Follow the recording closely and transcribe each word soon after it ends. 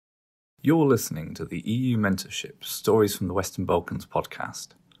You're listening to the EU Mentorship Stories from the Western Balkans podcast.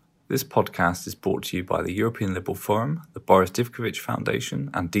 This podcast is brought to you by the European Liberal Forum, the Boris Divkovic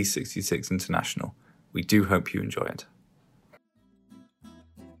Foundation, and D66 International. We do hope you enjoy it.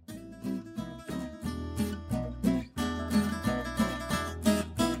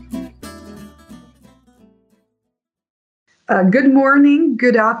 Good morning,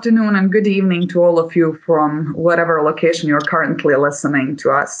 good afternoon, and good evening to all of you from whatever location you're currently listening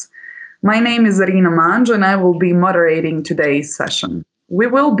to us. My name is Irina Manj, and I will be moderating today's session. We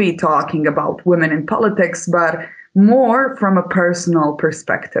will be talking about women in politics, but more from a personal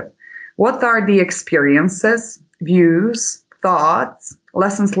perspective. What are the experiences, views, thoughts,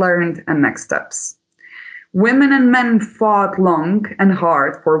 lessons learned, and next steps? Women and men fought long and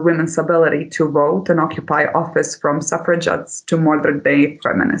hard for women's ability to vote and occupy office, from suffragettes to modern-day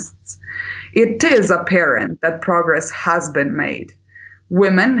feminists. It is apparent that progress has been made.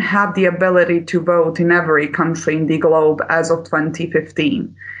 Women have the ability to vote in every country in the globe as of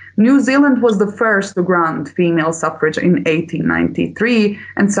 2015. New Zealand was the first to grant female suffrage in 1893,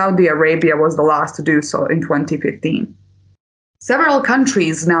 and Saudi Arabia was the last to do so in 2015. Several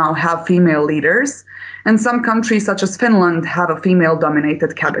countries now have female leaders, and some countries, such as Finland, have a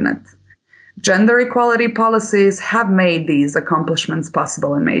female-dominated cabinet. Gender equality policies have made these accomplishments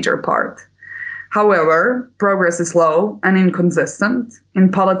possible in major part. However, progress is slow and inconsistent. In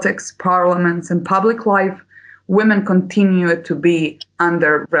politics, parliaments, and public life, women continue to be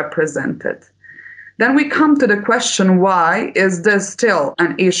underrepresented. Then we come to the question, why is this still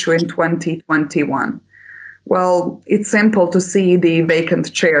an issue in 2021? Well, it's simple to see the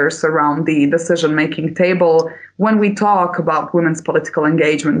vacant chairs around the decision-making table when we talk about women's political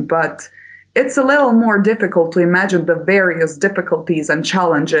engagement, but it's a little more difficult to imagine the various difficulties and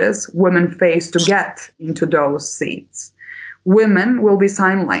challenges women face to get into those seats. Women will be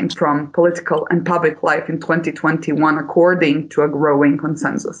sidelined from political and public life in 2021, according to a growing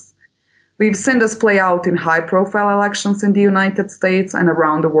consensus. We've seen this play out in high-profile elections in the United States and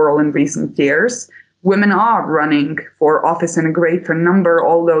around the world in recent years. Women are running for office in a greater number,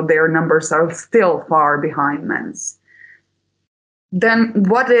 although their numbers are still far behind men's. Then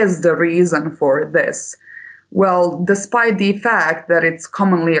what is the reason for this? Well, despite the fact that it's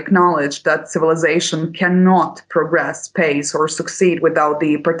commonly acknowledged that civilization cannot progress, pace, or succeed without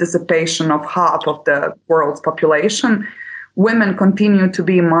the participation of half of the world's population, women continue to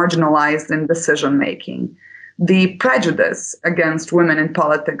be marginalized in decision-making. The prejudice against women in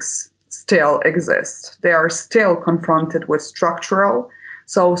politics still exists. They are still confronted with structural,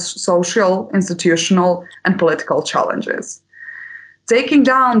 social, institutional, and political challenges. Taking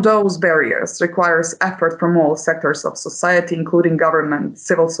down those barriers requires effort from all sectors of society, including government,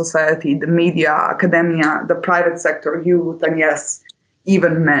 civil society, the media, academia, the private sector, youth, and yes,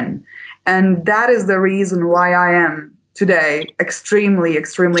 even men. And that is the reason why I am today extremely,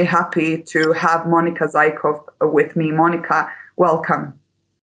 extremely happy to have Monika Zajkov with me. Monika, welcome.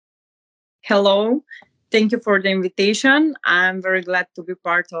 Hello. Thank you for the invitation. I'm very glad to be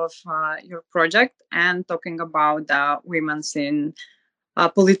part of your project and talking about women's in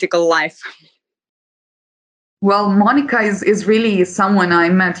political life. Well, Monika is really someone I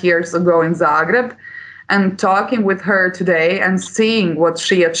met years ago in Zagreb, and talking with her today and seeing what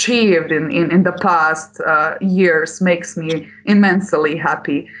she achieved in the past years makes me immensely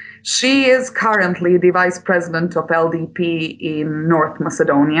happy. She is currently the vice president of LDP in North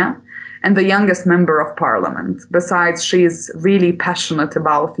Macedonia and the youngest member of parliament. Besides, she is really passionate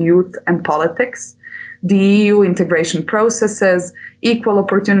about youth and politics, the EU integration processes, equal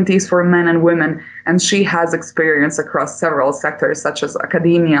opportunities for men and women, and she has experience across several sectors such as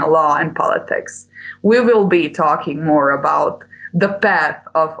academia, law, and politics. We will be talking more about the path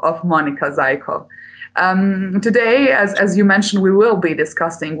of Monika Zajkov. Today, as you mentioned, we will be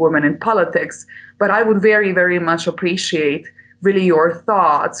discussing women in politics, but I would very, very much appreciate really your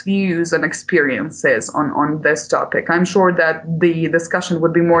thoughts, views, and experiences on this topic. I'm sure that the discussion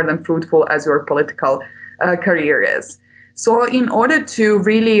would be more than fruitful as your political career is. So in order to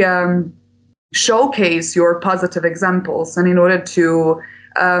really showcase your positive examples, and in order to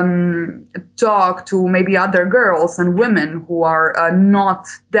talk to maybe other girls and women who are not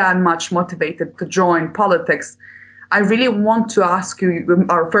that much motivated to join politics, I really want to ask you,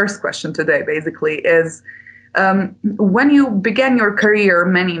 our first question today basically is, when you began your career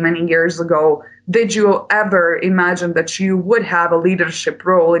many, many years ago, did you ever imagine that you would have a leadership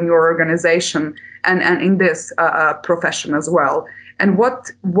role in your organization and in this profession as well? And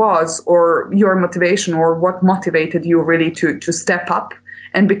what was or your motivation, or what motivated you really to step up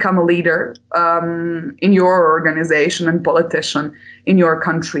and become a leader in your organization and politician in your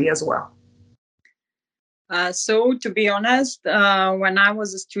country as well? So to be honest, when I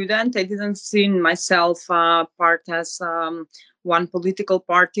was a student, I didn't see myself part as one political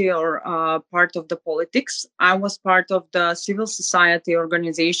party or part of the politics. I was part of the civil society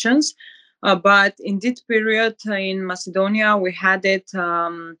organizations. But in this period in Macedonia, we had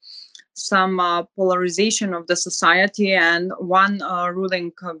some polarization of the society and one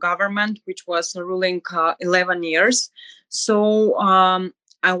ruling government, which was ruling 11 years. So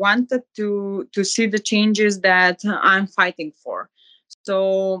I wanted to see the changes that I'm fighting for.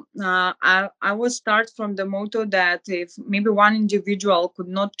 So I will start from the motto that if maybe one individual could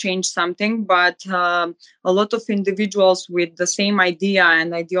not change something, but a lot of individuals with the same idea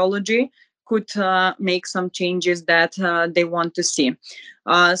and ideology could make some changes that they want to see.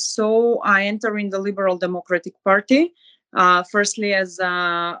 So I enter in the Liberal Democratic Party. Firstly as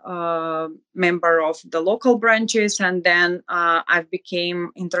a member of the local branches, and then I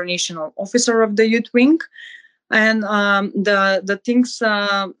became international officer of the youth wing. And the things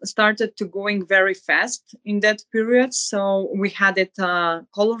started to going very fast in that period. So we had a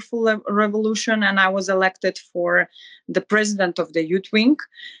colorful revolution, and I was elected for the president of the youth wing.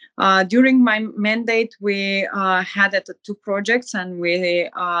 During my mandate, we had two projects, and we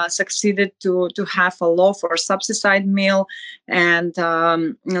succeeded to have a law for subsidized meal and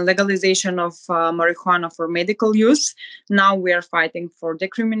legalization of marijuana for medical use. Now we are fighting for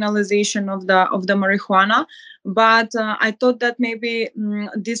decriminalization of the marijuana. But I thought that maybe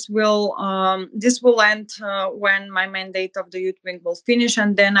this will end when my mandate of the youth wing will finish,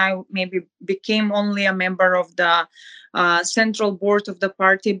 and then I maybe became only a member of the central board of the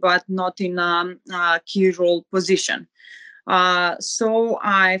party, but not in a key role position. So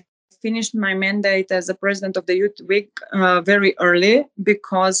I finished my mandate as a president of the youth wing very early,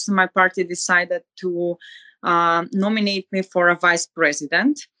 because my party decided to nominate me for a vice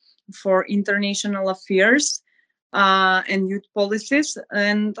president for international affairs and youth policies.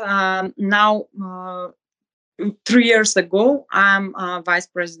 And now 3 years ago, I'm vice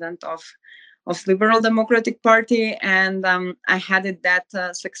president of Liberal Democratic Party, and I had that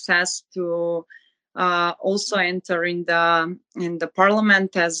success to also enter in the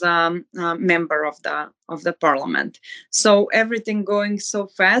parliament as a member of the parliament. So everything going so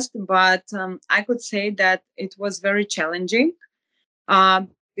fast, but I could say that it was very challenging.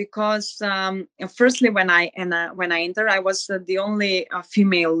 Because firstly, when I entered, I was the only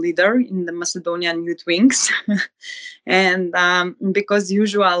female leader in the Macedonian youth wings, and because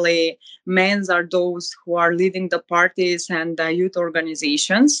usually men are those who are leading the parties and the youth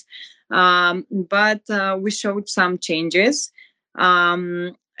organizations, but we showed some changes,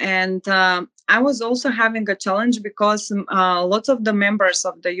 and I was also having a challenge because lots of the members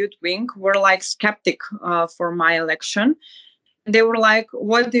of the youth wing were like skeptic for my election. They were like,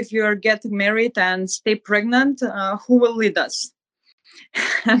 what if you're getting married and stay pregnant? Who will lead us?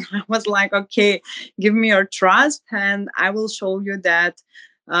 And I was like, okay, give me your trust, and I will show you that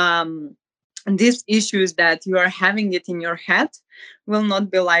these issues that you are having it in your head will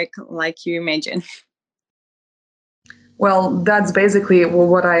not be like you imagine. Well, that's basically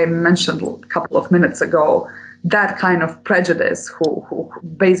what I mentioned a couple of minutes ago. That kind of prejudice, who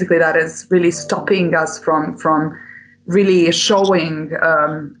basically that is really stopping us from really showing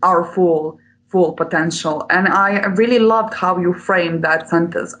our full potential. And I really loved how you framed that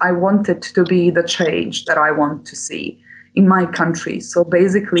sentence. I wanted to be the change that I want to see in my country. So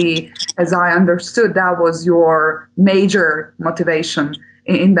basically, as I understood, that was your major motivation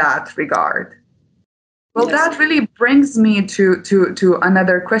in that regard. Well, yes. That really brings me to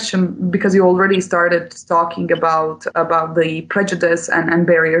another question, because you already started talking about the prejudice and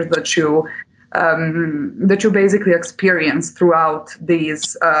barriers that you basically experienced throughout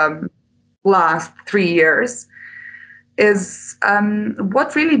these last 3 years. Is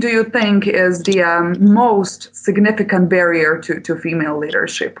what really do you think is the most significant barrier to female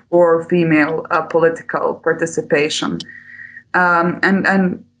leadership or female political participation?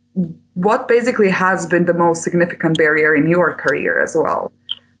 And what basically has been the most significant barrier in your career as well?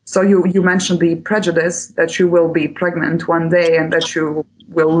 So you mentioned the prejudice that you will be pregnant one day and that you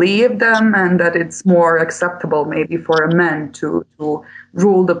will leave them, and that it's more acceptable maybe for a man to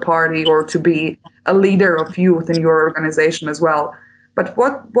rule the party or to be a leader of youth in your organization as well. But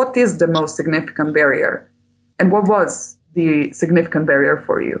what is the most significant barrier? And what was the significant barrier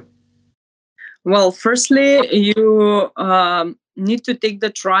for you? Well, firstly, you need to take the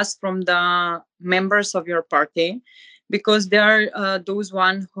trust from the members of your party, because they are those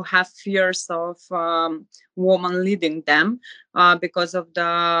one who have fears of woman leading them, because of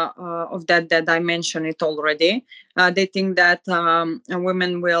that I mentioned it already. They think that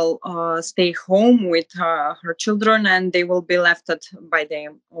women will stay home with her children, and they will be left by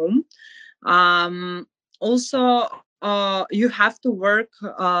their own. Also, you have to work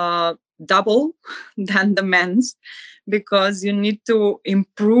double than the men's, because you need to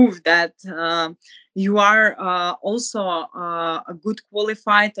improve that you are also a good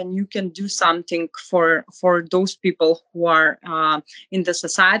qualified, and you can do something for those people who are in the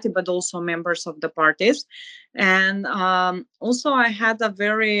society, but also members of the parties. And also I had a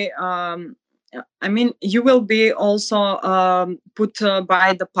very you will be also put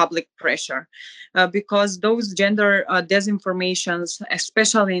by the public pressure, because those gender disinformations,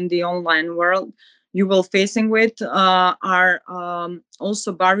 especially in the online world, you will facing with are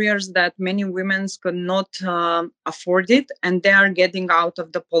also barriers that many women could not afford it, and they are getting out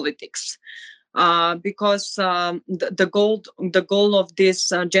of the politics. Because the goal of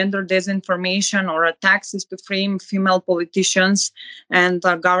this gender disinformation or attacks is to frame female politicians and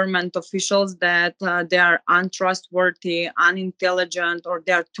government officials that they are untrustworthy, unintelligent, or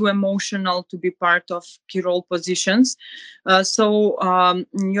they are too emotional to be part of key role positions. So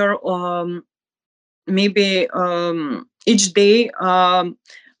your maybe each day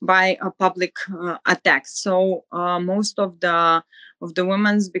by a public attack. So most of the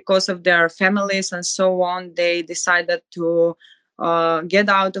women, because of their families and so on, they decided to get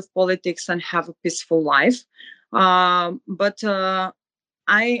out of politics and have a peaceful life. But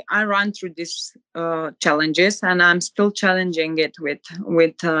I run through these challenges, and I'm still challenging it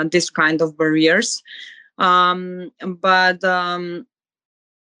with this kind of barriers. But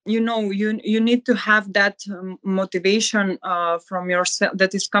you need to have that motivation from yourself,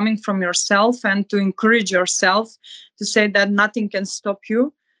 that is coming from yourself, and to encourage yourself to say that nothing can stop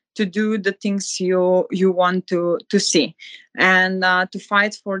you to do the things you want to see, and to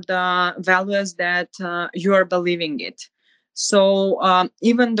fight for the values that you are believing it. So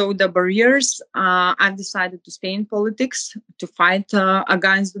even though the barriers, I've decided to stay in politics, to fight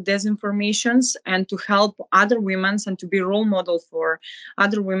against the disinformations, and to help other women, and to be role model for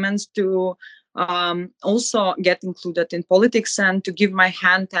other women to also get included in politics, and to give my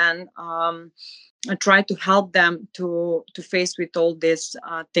hand and try to help them to face with all these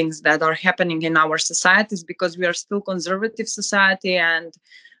things that are happening in our societies, because we are still conservative society, and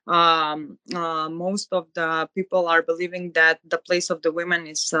most of the people are believing that the place of the women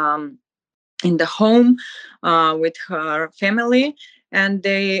is in the home with her family, and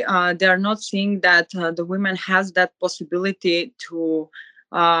they are not seeing that the women has that possibility to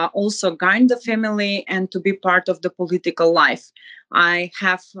also guide the family and to be part of the political life. I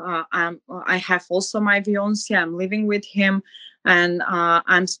have also my fiancé. I'm living with him, and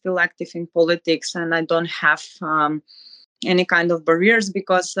I'm still active in politics, and I don't have any kind of barriers,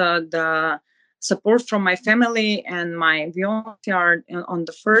 because the support from my family and my fiancé are on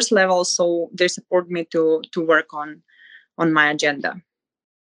the first level, so they support me to work on my agenda.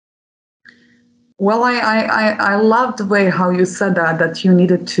 Well, I love the way how you said that you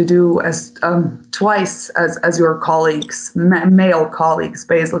needed to do as twice as your colleagues, male colleagues,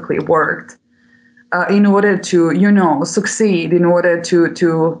 basically worked in order to succeed, in order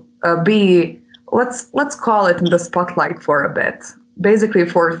to be, let's call it, in the spotlight for a bit, basically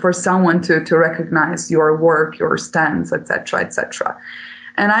for someone to recognize your work, your stance, etc., etc.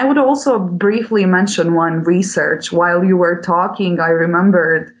 And I would also briefly mention one research. While you were talking, I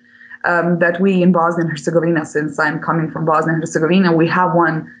remembered that we in Bosnia and Herzegovina, since I'm coming from Bosnia and Herzegovina, we have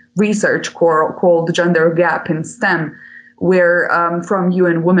one research called Gender Gap in STEM, where from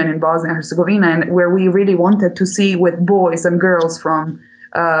UN Women in Bosnia and Herzegovina, and where we really wanted to see with boys and girls from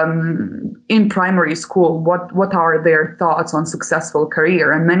in primary school what are their thoughts on successful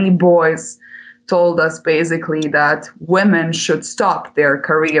career. And many boys told us basically that women should stop their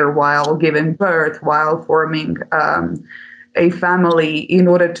career while giving birth, while forming a family, in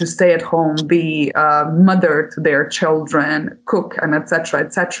order to stay at home, be a mother to their children, cook, and etc.,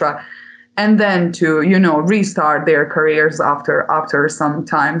 etc., and then to restart their careers after some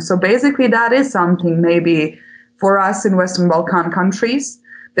time. So basically, that is something maybe for us in Western Balkan countries,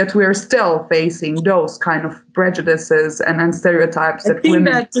 that we're still facing those kind of prejudices and stereotypes. I think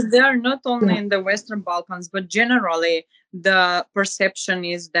that they are not only in the Western Balkans, but generally the perception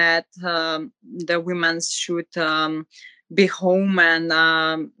is that the women should be home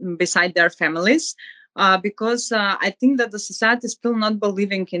and beside their families, because I think that the society is still not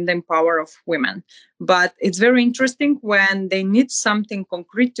believing in the power of women. But it's very interesting when they need something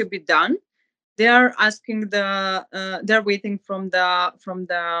concrete to be done. they are asking they're waiting from the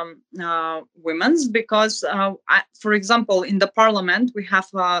women's, because for example, in the parliament we have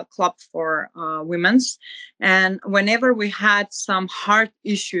a club for women's, and whenever we had some hard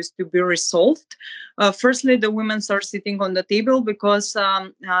issues to be resolved, firstly the women's are sitting on the table, because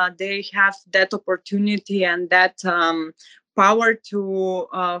they have that opportunity and that power to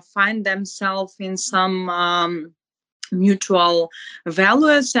find themselves in some mutual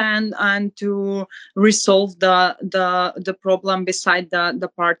values, and to resolve the problem beside the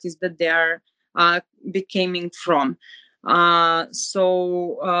parties that they are becoming from.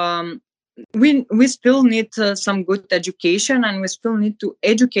 We still need some good education, and we still need to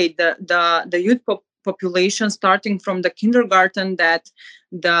educate the youth population, starting from the kindergarten, that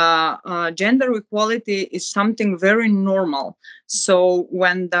the gender equality is something very normal. So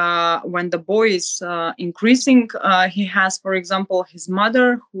when the boy is increasing, he has, for example, his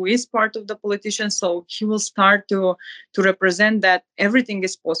mother who is part of the politician, so he will start to represent that everything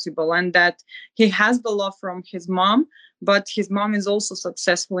is possible, and that he has the love from his mom, but his mom is also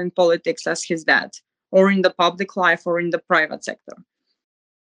successful in politics as his dad, or in the public life, or in the private sector.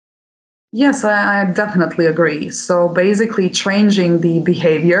 Yes, I definitely agree. So basically, changing the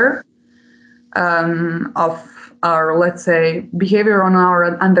behavior of our, let's say, behavior on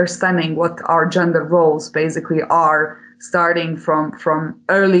our understanding what our gender roles basically are, starting from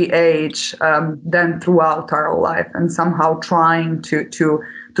early age, then throughout our life, and somehow trying to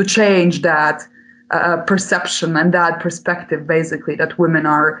change that perception and that perspective, basically, that women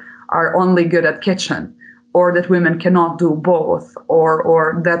are only good at kitchen, or that women cannot do both,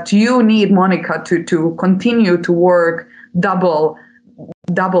 or that you need, Monica, to continue to work double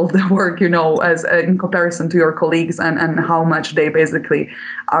the work, as in comparison to your colleagues, and how much they basically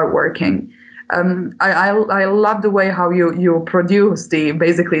are working. I love the way how you produce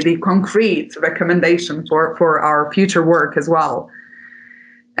basically the concrete recommendation for our future work as well.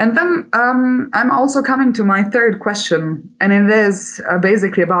 And then I'm also coming to my third question, and it is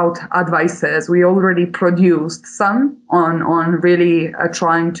basically about advices. We already produced some on really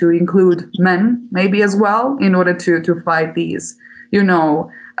trying to include men maybe as well, in order to fight these,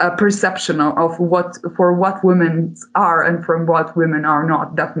 perception of what women are and from what women are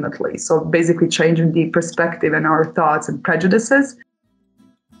not, definitely. So basically changing the perspective and our thoughts and prejudices.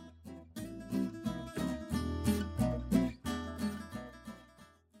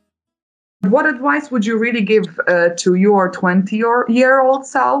 What advice would you really give to your 20-year-old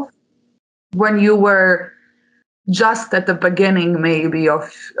self when you were just at the beginning, maybe,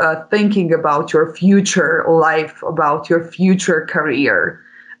 of thinking about your future life, about your future career?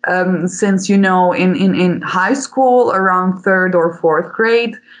 Since, in high school, around third or fourth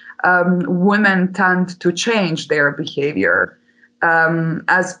grade, women tend to change their behavior.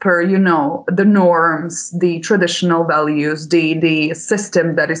 As per, the norms, the traditional values, the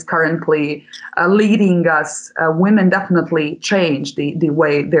system that is currently leading us. Women definitely change the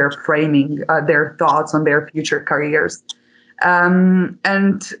way they're framing their thoughts on their future careers.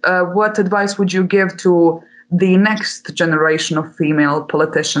 And what advice would you give to the next generation of female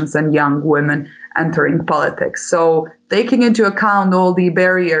politicians and young women entering politics? So taking into account all the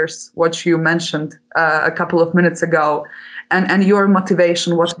barriers, what you mentioned a couple of minutes ago, and your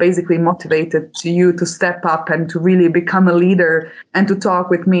motivation, what basically motivated you to step up and to really become a leader, and to talk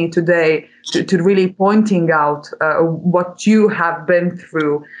with me today, to really pointing out what you have been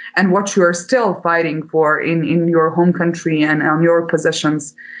through and what you are still fighting for in your home country and on your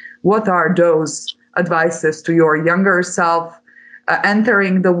positions. What are those advices to your younger self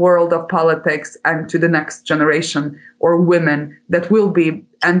entering the world of politics, and to the next generation or women that will be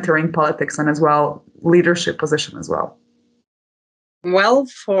entering politics and as well leadership position as well? Well,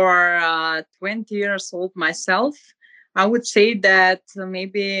 for 20 years old myself, I would say that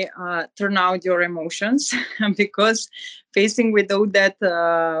maybe turn out your emotions because facing with all that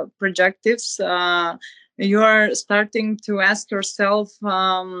projectives, you are starting to ask yourself,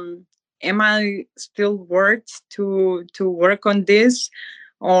 am I still worth to work on this?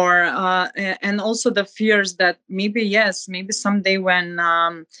 Or and also the fears that maybe, yes, maybe someday when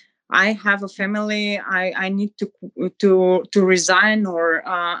I have a family, I need to resign, or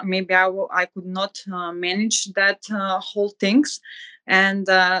maybe I could not manage that whole things. And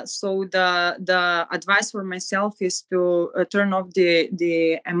so the advice for myself is to turn off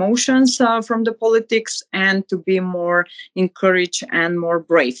the emotions from the politics, and to be more encouraged and more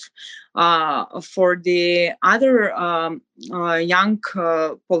brave. For the other young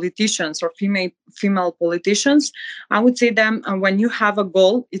politicians or female politicians, I would say them when you have a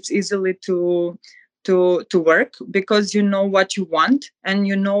goal, it's easily to to work, because you know what you want and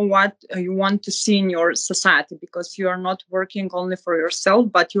you know what you want to see in your society, because you are not working only for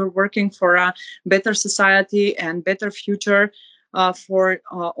yourself, but you're working for a better society and better future, for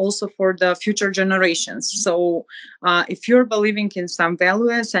also for the future generations. So if you're believing in some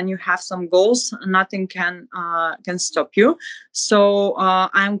values and you have some goals, nothing can stop you. So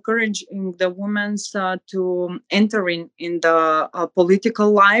I'm encouraging the women to enter in the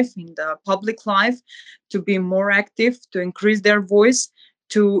political life, in the public life, to be more active, to increase their voice,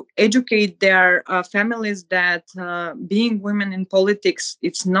 to educate their families that being women in politics,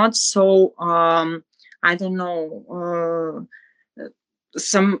 it's not so, I don't know,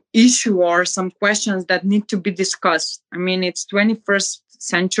 some issue or some questions that need to be discussed. I mean, it's 21st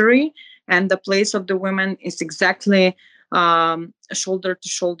century, and the place of the women is exactly shoulder to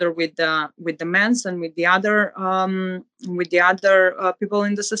shoulder with the men's and with the other people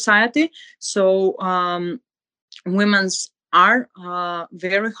in the society. So women's are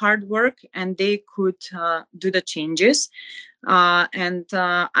very hard work, and they could do the changes. And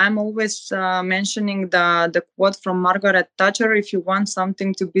I'm always mentioning the quote from Margaret Thatcher: if you want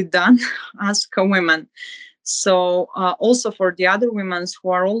something to be done, ask a woman. So also for the other women who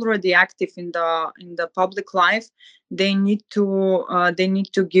are already active in the public life, they need to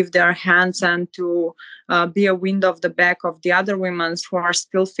give their hands and to be a wind of the back of the other women who are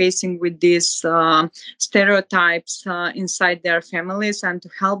still facing with these stereotypes inside their families, and to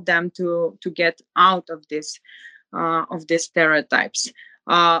help them to get out of these stereotypes.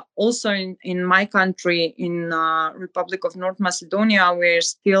 Also in my country, in Republic of North Macedonia, we're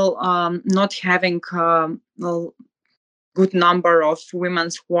still not having a good number of women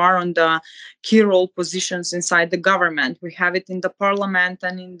who are on the key role positions inside the government. We have it in the parliament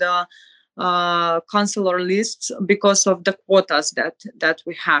and in the consular lists because of the quotas that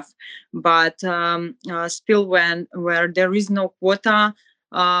we have. But still, where there is no quota,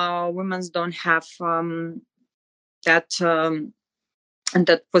 women don't have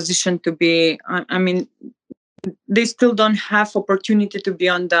that position to be. I mean, they still don't have opportunity to be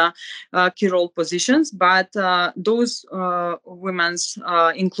on the key role positions, but those women,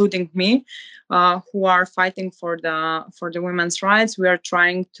 including me, who are fighting for the women's rights, we are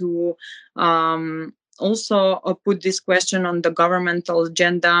trying to also put this question on the governmental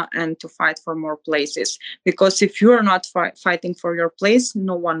agenda and to fight for more places. Because if you are not fighting for your place,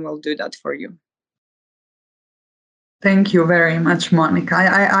 no one will do that for you. Thank you very much, Monica.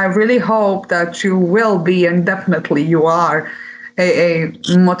 I really hope that you will be, and definitely you are, a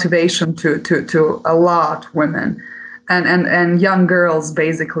motivation to a lot of women and young girls,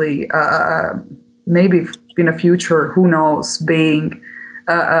 basically, maybe in the future, who knows, being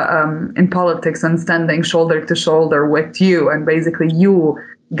in politics and standing shoulder to shoulder with you, and basically you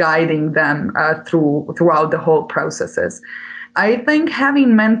guiding them throughout the whole processes. I think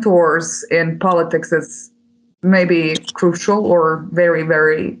having mentors in politics is maybe crucial or very,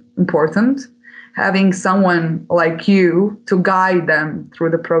 very important. Having someone like you to guide them through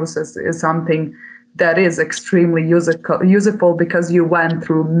the process is something that is extremely useful, because you went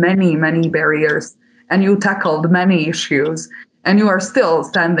through many, many barriers and you tackled many issues, and you are still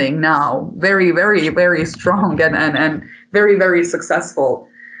standing now very, very, very strong and very, very successful.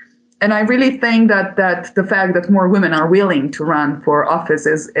 And I really think that the fact that more women are willing to run for office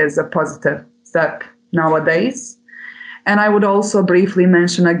is a positive step nowadays. And I would also briefly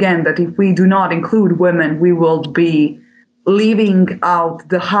mention again that if we do not include women, we will be leaving out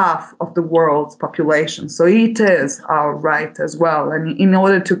the half of the world's population. So it is our right as well. And in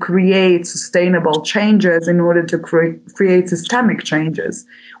order to create sustainable changes, in order to create systemic changes,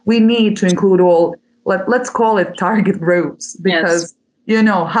 we need to include all, let's call it target groups, because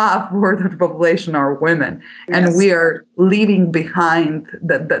half of the population are women, and we are leaving behind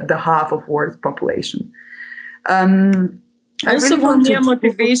the half of world's population. Also, for me,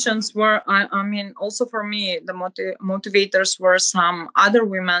 motivations were, I mean, also for me, the motivators were some other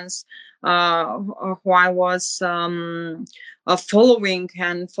women who I was following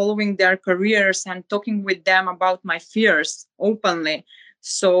their careers and talking with them about my fears openly.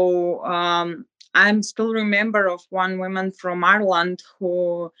 So I'm still remember of one woman from Ireland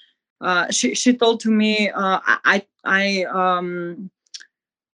who she told to me, I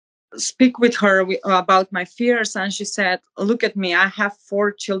speak with her about my fears, and she said, look at me, I have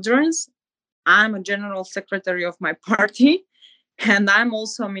 4 children, I'm a general secretary of my party, and I'm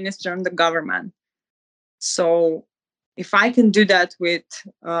also a minister in the government. So if I can do that with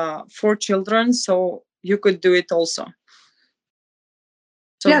 4 children, so you could do it also.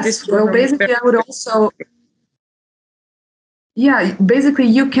 So yes, well, basically I would also yeah, basically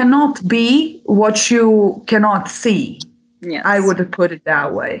you cannot be what you cannot see. Yes. I would put it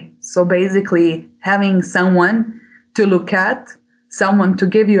that way. So basically having someone to look at, someone to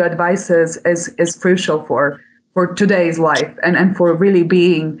give you advices is crucial for today's life, and for really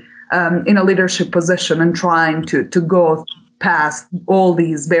being in a leadership position and trying to go past all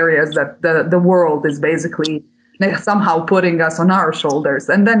these barriers that the world is basically somehow putting us on our shoulders.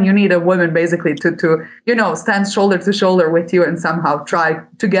 And then you need a woman basically to stand shoulder to shoulder with you and somehow try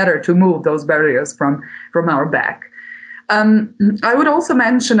together to move those barriers from our back. I would also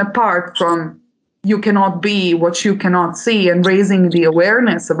mention, apart from you cannot be what you cannot see, and raising the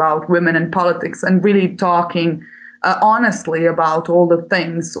awareness about women in politics and really talking honestly about all the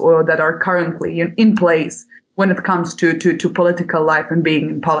things that are currently in place when it comes to political life and being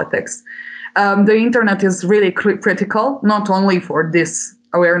in politics. The internet is really critical, not only for this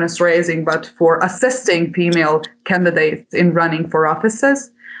awareness raising, but for assisting female candidates in running for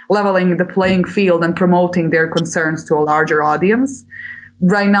offices, leveling the playing field and promoting their concerns to a larger audience.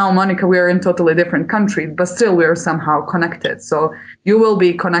 Right now, Monica, we are in totally different countries, but still we are somehow connected. So you will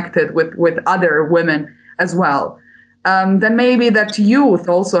be connected with other women as well. Then maybe that youth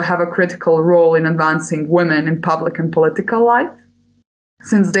also have a critical role in advancing women in public and political life,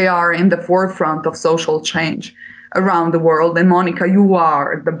 since they are in the forefront of social change around the world. And Monica, you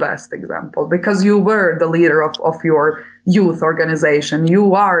are the best example, because you were the leader of your youth organization.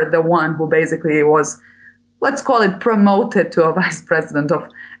 You are the one who basically was, let's call it, promoted to a vice president of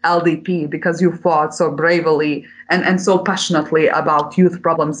LDP, because you fought so bravely and so passionately about youth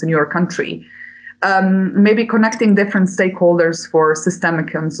problems in your country. Maybe connecting different stakeholders for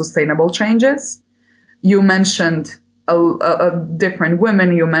systemic and sustainable changes. You mentioned different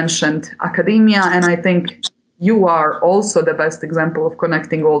women, you mentioned academia, and I think you are also the best example of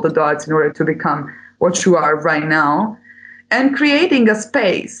connecting all the dots in order to become what you are right now, and creating a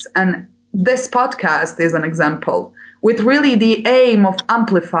space. And this podcast is an example, with really the aim of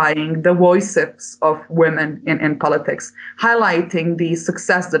amplifying the voices of women in politics, highlighting the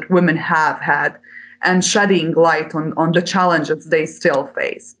success that women have had, and shedding light on the challenges they still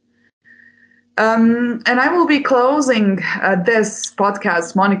face. And I will be closing this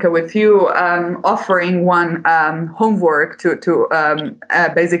podcast, Monica, with you offering one homework to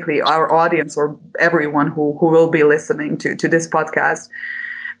basically our audience, or everyone who will be listening to this podcast,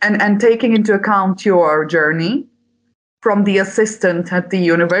 and taking into account your journey from the assistant at the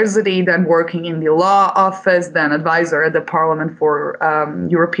university, then working in the law office, then advisor at the Parliament for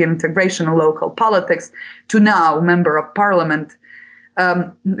European integration and local politics, to now member of Parliament.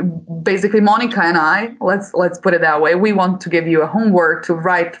 Basically, Monica and I, let's put it that way, we want to give you a homework to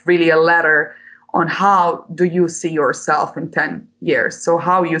write really a letter on how do you see yourself in 10 years. So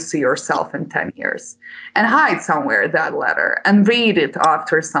how you see yourself in 10 years, and hide somewhere that letter and read it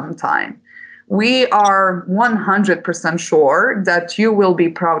after some time. We are 100% sure that you will be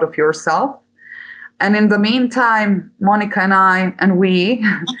proud of yourself. And in the meantime, Monica and I and we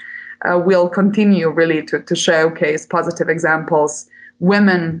will continue really to showcase positive examples,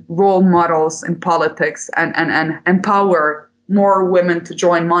 women role models in politics, and empower more women to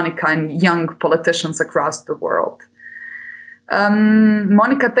join Monica and young politicians across the world.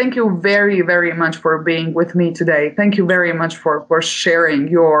 Monica, thank you very, very much for being with me today. Thank you very much for sharing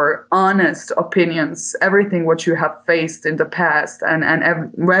your honest opinions, everything what you have faced in the past, and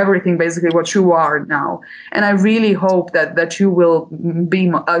everything basically what you are now. And I really hope that you will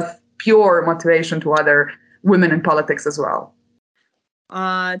be a pure motivation to other women in politics as well.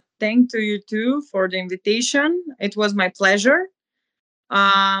 Thank to you too for the invitation. It was my pleasure.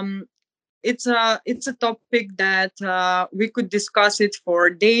 It's a topic that we could discuss it for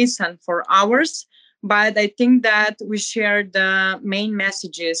days and for hours, but I think that we shared the main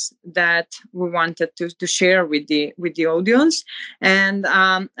messages that we wanted to share with the audience. And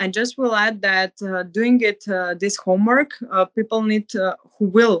I just will add that doing it this homework, people need who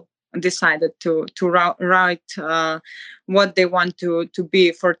will decided to write what they want to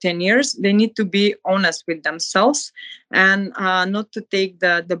be for 10 years. They need to be honest with themselves, and not to take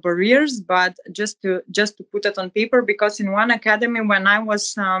the barriers, but just to put it on paper. Because in one academy, when I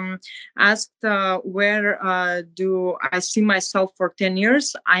was asked where do I see myself for 10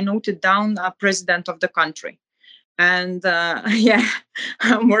 years, I noted down president of the country. And yeah,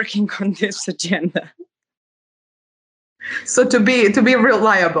 I'm working on this agenda. So to be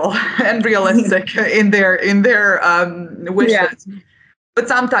reliable and realistic in their wishes. Yeah. But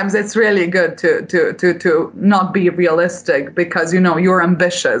sometimes it's really good to not be realistic, because you're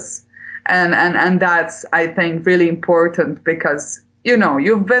ambitious, and that's, I think, really important, because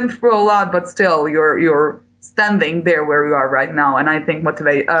you've been through a lot, but still you're standing there where you are right now. And I think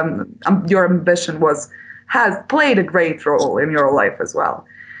your ambition has played a great role in your life as well.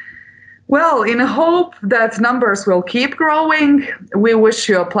 Well, in hope that numbers will keep growing, we wish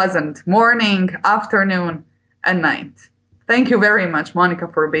you a pleasant morning, afternoon, and night. Thank you very much, Monica,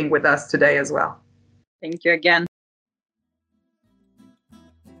 for being with us today as well. Thank you again.